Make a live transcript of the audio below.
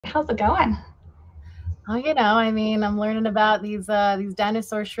How's it going? Oh, I mean, I'm learning about these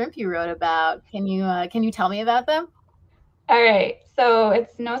dinosaur shrimp you wrote about. Can you tell me about them? All right. So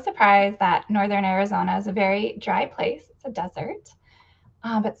it's no surprise that northern Arizona is a very dry place. It's a desert,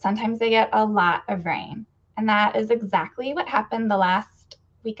 but sometimes they get a lot of rain. And that is exactly what happened the last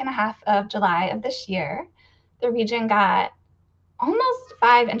week and a half of July of this year. The region got almost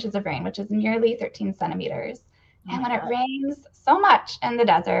 5 inches of rain, which is nearly 13 centimeters. Oh And my when it God. rains so much in the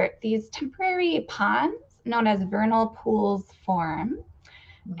desert, these temporary ponds, known as vernal pools, form.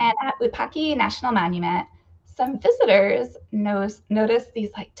 And at Wipaki National Monument, some visitors noticed these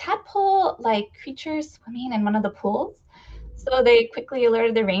like tadpole-like creatures swimming in one of the pools. So they quickly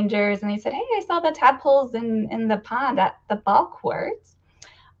alerted the rangers and they said, "Hey, I saw the tadpoles in the pond at the ball court."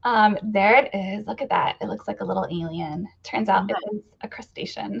 There it is. Look at that. It looks like a little alien. Turns out it is a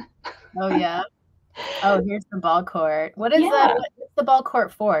crustacean. Oh yeah. Oh, here's the ball court. Yeah. What's the ball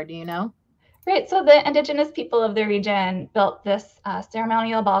court for? Do you know? Right. So the indigenous people of the region built this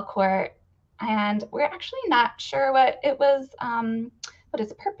ceremonial ball court, and we're actually not sure what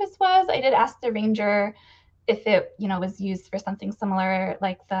its purpose was. I did ask the ranger if it, was used for something similar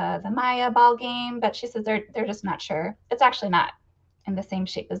like the Maya ball game, but she says they're just not sure. It's actually not in the same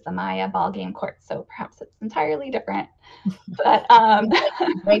shape as the Maya ball game court, so perhaps it's entirely different. But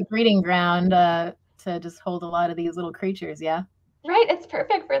Great breeding ground to just hold a lot of these little creatures. Yeah. Right, it's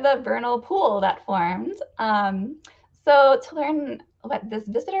perfect for the vernal pool that formed. So to learn what this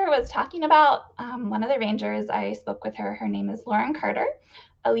visitor was talking about, one of the rangers, I spoke with her. Her name is L.Carter,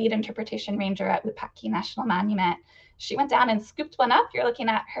 a lead interpretation ranger at Wipaki National Monument. She went down and scooped one up. You're looking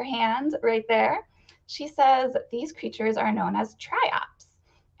at her hand right there. She says these creatures are known as triops,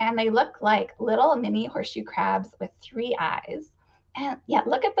 and they look like little mini horseshoe crabs with 3 eyes. And yeah,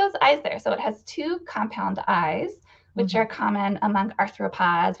 look at those eyes there. So it has 2 compound eyes, which are common among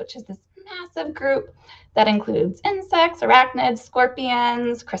arthropods, which is this massive group that includes insects, arachnids,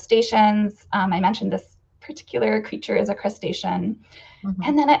 scorpions, crustaceans. I mentioned this particular creature is a crustacean.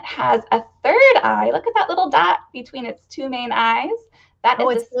 And then it has a third eye. Look at that little dot between its 2 main eyes.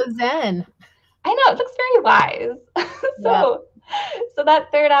 It's so zen. I know, it looks very wise. So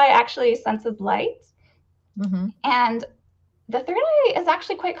that third eye actually senses light. And the third eye is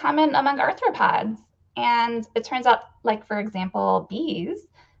actually quite common among arthropods. And it turns out, like, for example, bees,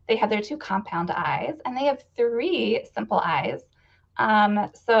 they have their 2 compound eyes and they have 3 simple eyes.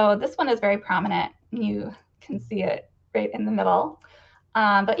 So this one is very prominent. You can see it right in the middle.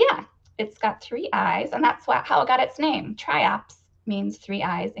 But yeah, it's got 3 eyes, and that's how it got its name. Triops means 3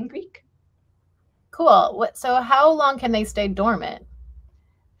 eyes in Greek. Cool. So how long can they stay dormant?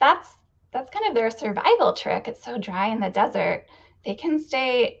 That's kind of their survival trick. It's so dry in the desert. They can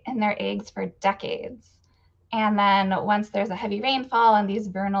stay in their eggs for decades. And then once there's a heavy rainfall and these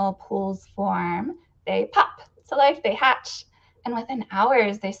vernal pools form, they pop to life, they hatch, and within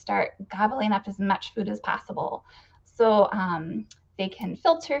hours, they start gobbling up as much food as possible. So they can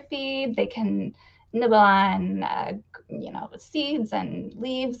filter feed, they can nibble on, seeds and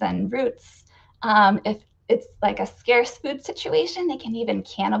leaves and roots. If it's like a scarce food situation, they can even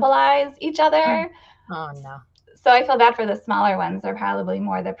cannibalize each other. Oh no. So I feel bad for the smaller ones. They're probably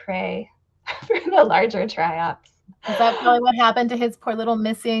more the prey for the larger triops. Is that probably what happened to his poor little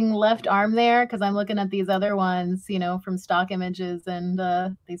missing left arm there? Because I'm looking at these other ones, from stock images, and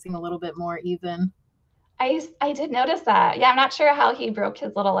they seem a little bit more even. I did notice that. Yeah, I'm not sure how he broke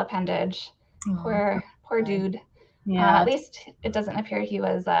his little appendage. Poor dude. Yeah. At least it doesn't appear he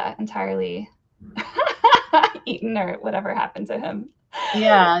was entirely eaten or whatever happened to him.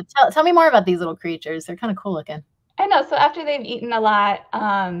 Yeah. Tell me more about these little creatures. They're kind of cool looking. I know. So after they've eaten a lot,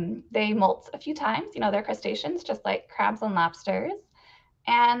 they molt a few times. They're crustaceans, just like crabs and lobsters.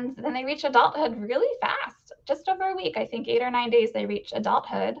 And then they reach adulthood really fast, just over a week. I think 8 or 9 days they reach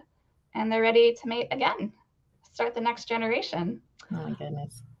adulthood, and they're ready to mate again, start the next generation. Oh my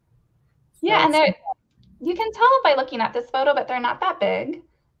goodness. Yeah, and you can tell by looking at this photo, but they're not that big.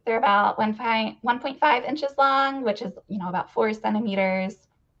 They're about 1.5 inches long, which is, about 4 centimeters.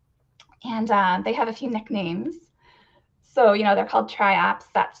 And they have a few nicknames. So, they're called Triops.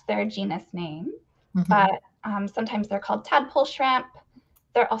 That's their genus name. But sometimes they're called tadpole shrimp.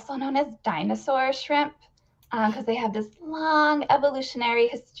 They're also known as dinosaur shrimp because they have this long evolutionary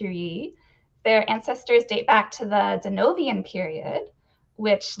history. Their ancestors date back to the Dinovian period,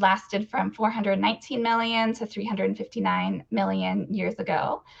 which lasted from 419 million to 359 million years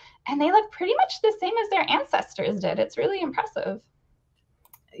ago. And they look pretty much the same as their ancestors did. It's really impressive.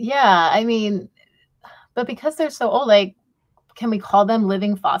 Yeah, I mean, but because they're so old, like, can we call them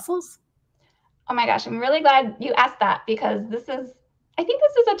living fossils? Oh my gosh, I'm really glad you asked that because this is, I think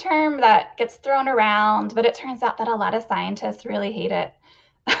this is a term that gets thrown around, but it turns out that a lot of scientists really hate it.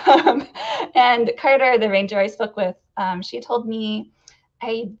 And Carter, the ranger I spoke with, she told me,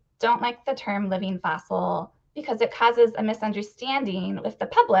 I don't like the term living fossil because it causes a misunderstanding with the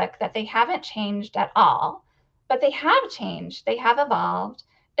public that they haven't changed at all. But they have changed, they have evolved.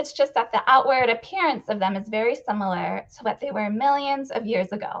 It's just that the outward appearance of them is very similar to what they were millions of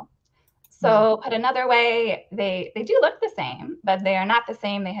years ago. So put another way, they do look the same, but they are not the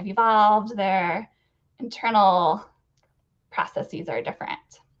same. They have evolved. Their internal processes are different,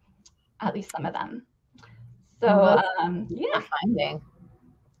 at least some of them. So yeah, finding.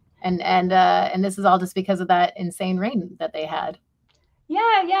 And this is all just because of that insane rain that they had.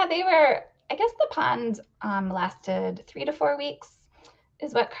 Yeah, they were. I guess the pond lasted 3 to 4 weeks,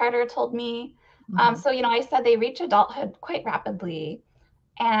 is what Carter told me. So I said they reach adulthood quite rapidly,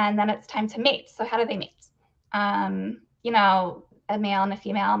 and then it's time to mate. So how do they mate? A male and a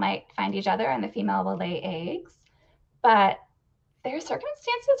female might find each other, and the female will lay eggs, but their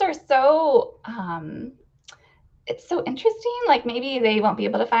circumstances are so it's so interesting. Like maybe they won't be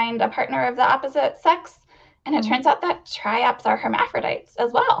able to find a partner of the opposite sex, and it turns out that triops are hermaphrodites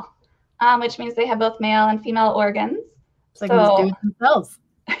as well, which means they have both male and female organs. It's like these dudes themselves.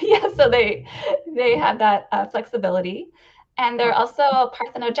 Yeah, so they have that flexibility, and they're also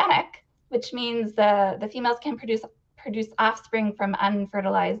parthenogenic, which means the females can produce offspring from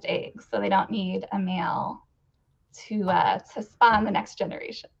unfertilized eggs, so they don't need a male to spawn the next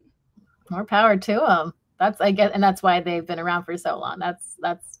generation. More power to them. I guess, and that's why they've been around for so long.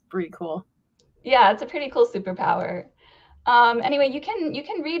 That's pretty cool. Yeah, it's a pretty cool superpower. Anyway, you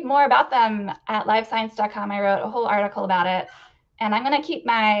can read more about them at livescience.com. I wrote a whole article about it, and I'm going to keep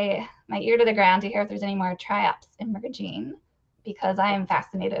my ear to the ground to hear if there's any more triops emerging, because I am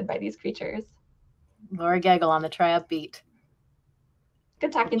fascinated by these creatures. Laura Gaggle on the Triop beat.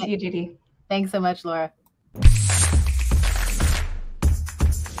 Good talking to you, Judy. Thanks so much, Laura.